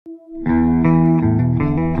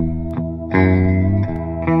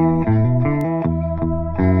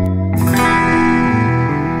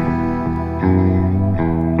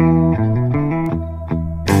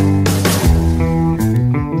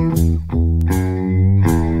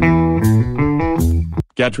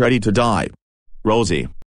Get ready to die. Rosie.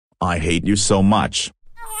 I hate you so much.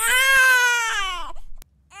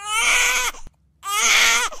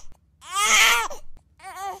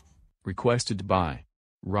 Requested by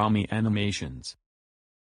Rami Animations.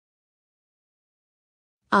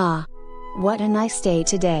 Ah. What a nice day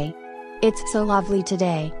today. It's so lovely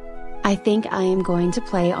today. I think I am going to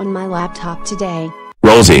play on my laptop today.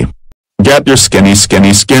 Rosie. Get your skinny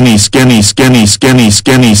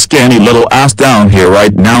little ass down here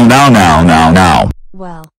right now.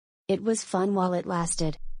 Well, it was fun while it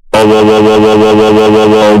lasted.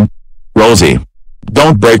 Oh. Rosie.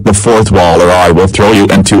 Don't break the fourth wall or I will throw you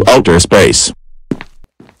into outer space.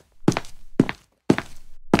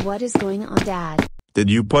 What is going on, Dad?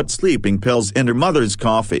 Did you put sleeping pills in your mother's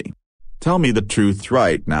coffee? Tell me the truth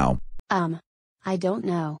right now. I don't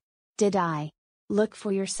know. Did I? Look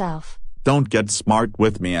for yourself. Don't get smart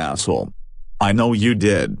with me, asshole. I know you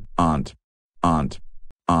did, Aunt.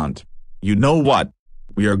 You know what?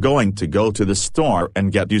 We are going to go to the store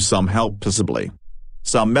and get you some help, possibly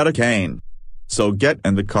some Medicaine. So get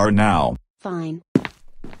in the car now. Fine.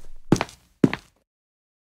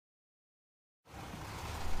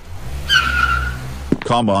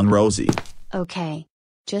 Come on, Rosie. Okay.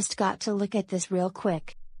 Just got to look at this real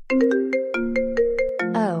quick.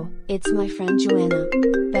 Oh, it's my friend Joanna.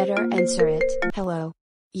 Better answer it. Hello.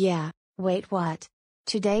 Yeah, wait, what?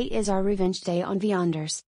 Today is our revenge day on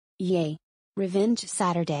Beyonders. Yay. Revenge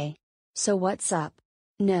Saturday. So what's up?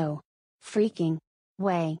 No. Freaking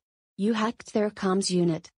way. You hacked their comms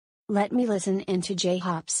unit. Let me listen into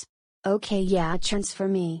J-Hops. Okay, yeah, transfer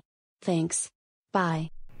me. Thanks. Bye.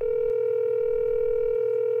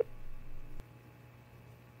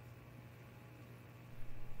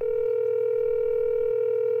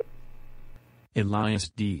 Elias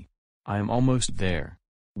D. I am almost there.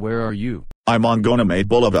 Where are you? I'm on Gonamate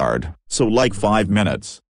Boulevard, so like 5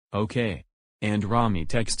 minutes. Okay. And Rami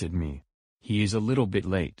texted me. He is a little bit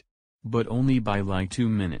late. But only by like 2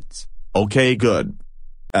 minutes. Okay, good.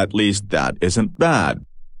 At least that isn't bad.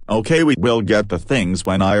 Okay, we will get the things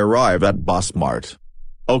when I arrive at Bus Mart.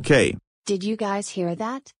 Okay. Did you guys hear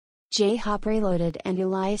that? J-Hop Reloaded and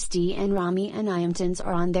Elias D and Rami Animations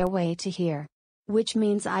are on their way to here. Which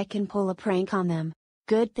means I can pull a prank on them.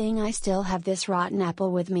 Good thing I still have this rotten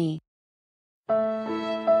apple with me.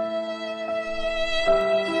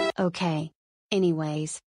 Okay.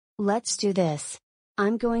 Anyways. Let's do this.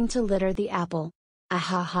 I'm going to litter the apple. Ah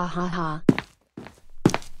ha ha ha.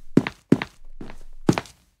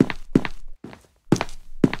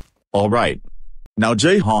 Alright. Now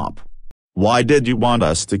J-Hop. Why did you want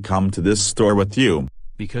us to come to this store with you?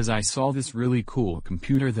 Because I saw this really cool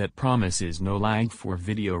computer that promises no lag for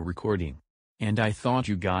video recording. And I thought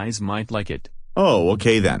you guys might like it. Oh,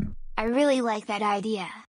 okay then. I really like that idea.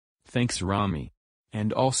 Thanks, Rami.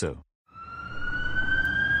 And also.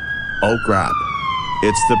 Oh crap.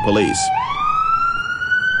 It's the police.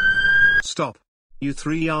 Stop. You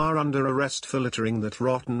three are under arrest for littering that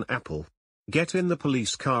rotten apple. Get in the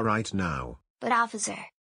police car right now. But officer,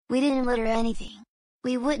 we didn't litter anything.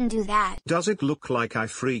 We wouldn't do that. Does it look like I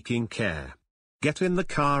freaking care? Get in the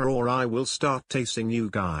car or I will start tasing you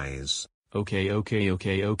guys. Okay.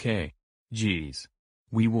 Jeez.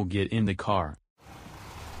 We will get in the car.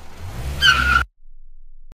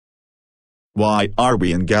 Why are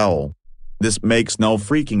we in gaol? This makes no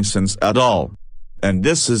freaking sense at all. And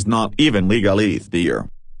this is not even legal either.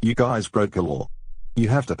 You guys broke the law. You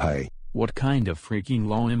have to pay. What kind of freaking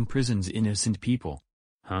law imprisons innocent people?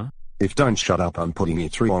 Huh? If don't shut up, I'm putting you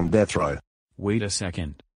three on death row. Wait a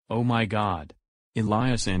second. Oh my god.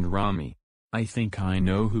 Elias and Rami. I think I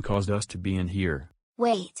know who caused us to be in here.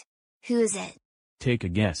 Wait. Who is it? Take a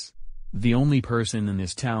guess. The only person in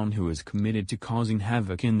this town who is committed to causing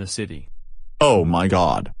havoc in the city. Oh my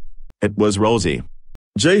god. It was Rosie.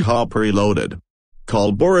 J-Hop Reloaded.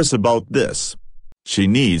 Call Boris about this. She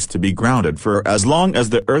needs to be grounded for as long as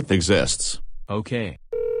the earth exists. Okay.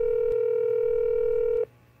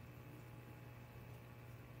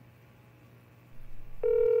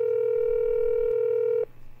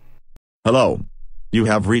 Hello. You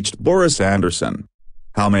have reached Boris Anderson.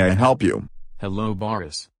 How may I help you? Hello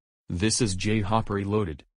Boris. This is J-Hop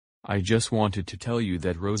Reloaded. I just wanted to tell you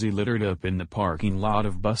that Rosie littered up in the parking lot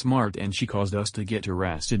of Bus Mart and she caused us to get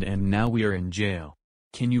arrested and now we are in jail.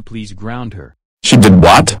 Can you please ground her? She did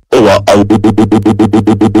what?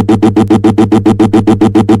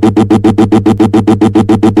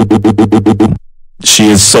 She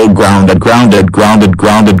is so grounded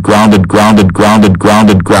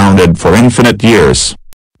for infinite years.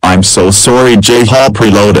 I'm so sorry, J-Hop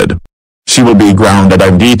Reloaded. She will be grounded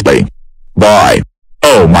indefinitely. Bye.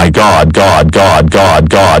 Oh my God.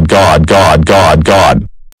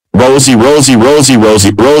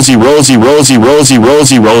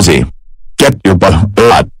 Rosie. Get your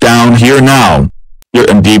butt down here now. You're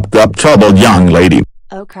in deep trouble, young lady.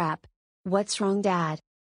 Oh crap. What's wrong, Dad?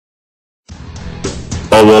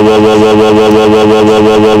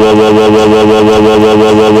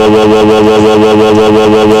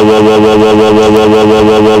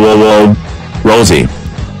 Rosie.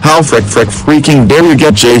 How freaking dare you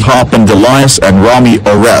get J-Hop and Elias and Rami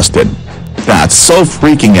arrested? That's so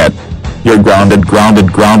freaking it. You're grounded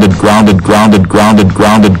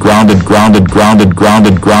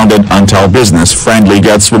until business friendly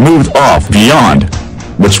gets removed off beyond.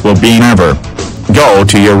 Which will be never. Go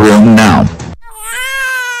to your room now.